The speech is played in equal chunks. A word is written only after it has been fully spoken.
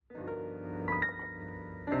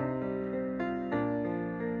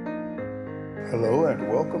Hello and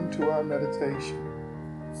welcome to our meditation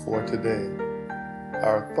for today.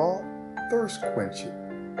 Our thought, thirst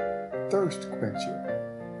quencher, thirst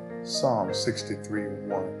quencher. Psalm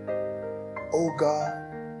 63:1. O God,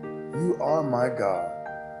 you are my God.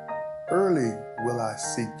 Early will I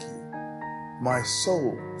seek you. My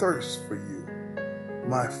soul thirsts for you.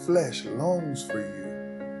 My flesh longs for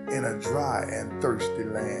you in a dry and thirsty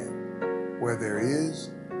land where there is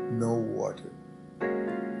no water.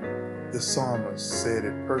 The psalmist said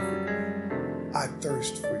it perfectly. I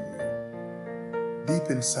thirst for you. Deep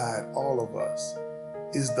inside all of us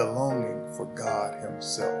is the longing for God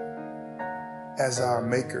Himself. As our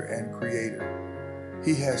Maker and Creator,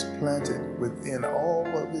 He has planted within all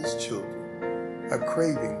of His children a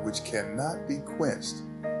craving which cannot be quenched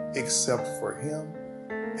except for Him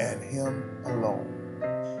and Him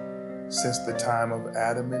alone. Since the time of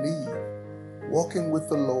Adam and Eve, walking with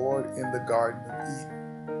the Lord in the Garden of Eden,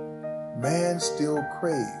 man still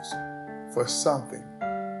craves for something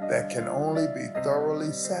that can only be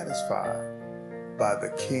thoroughly satisfied by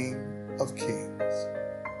the King of Kings.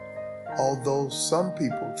 Although some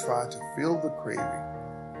people try to fill the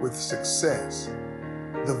craving with success,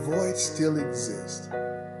 the void still exists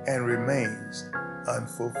and remains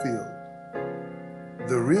unfulfilled.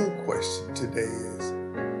 The real question today is,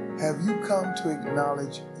 have you come to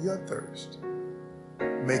acknowledge your thirst?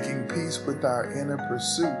 Making peace with our inner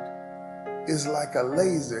pursuit is like a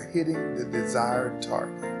laser hitting the desired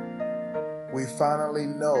target. We finally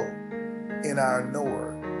know in our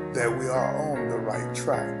knower that we are on the right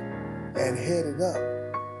track and headed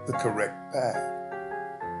up the correct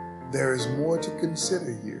path. There is more to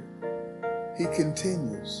consider here. He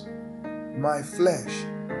continues, my flesh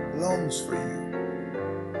longs for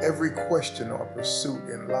you. Every question or pursuit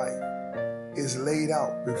in life is laid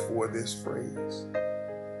out before this phrase.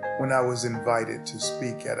 When I was invited to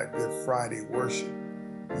speak at a Good Friday worship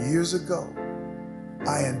years ago,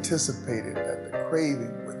 I anticipated that the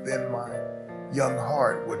craving within my young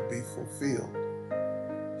heart would be fulfilled.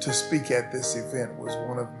 To speak at this event was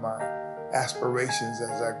one of my aspirations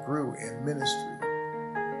as I grew in ministry.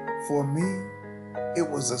 For me, it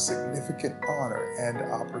was a significant honor and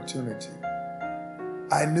opportunity.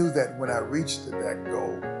 I knew that when I reached that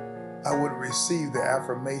goal, I would receive the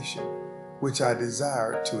affirmation which I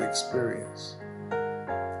desired to experience.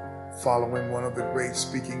 Following one of the great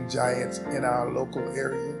speaking giants in our local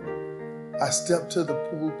area, I stepped to the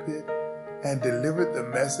pulpit and delivered the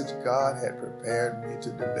message God had prepared me to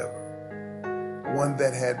deliver, one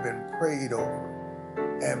that had been prayed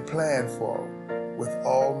over and planned for with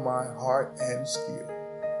all my heart and skill.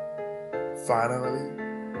 Finally,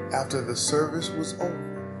 after the service was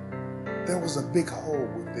over, there was a big hole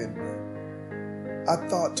within me. I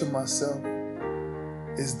thought to myself,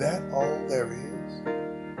 is that all there is?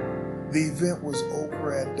 The event was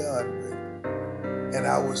over and done with, and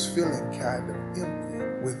I was feeling kind of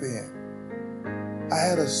empty within. I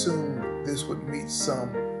had assumed this would meet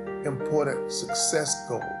some important success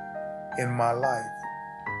goal in my life,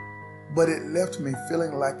 but it left me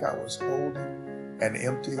feeling like I was holding an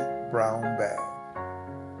empty brown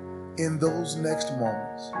bag. In those next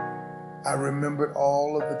moments, I remembered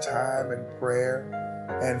all of the time and prayer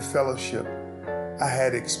and fellowship I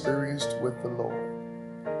had experienced with the Lord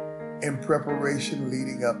in preparation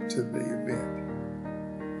leading up to the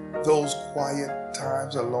event. Those quiet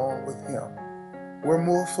times alone with Him were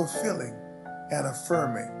more fulfilling and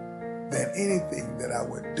affirming than anything that I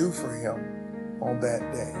would do for Him on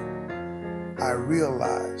that day. I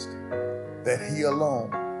realized that He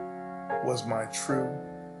alone was my true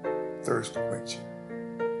thirst quencher.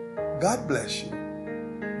 God bless you.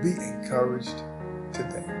 Be encouraged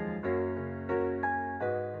today.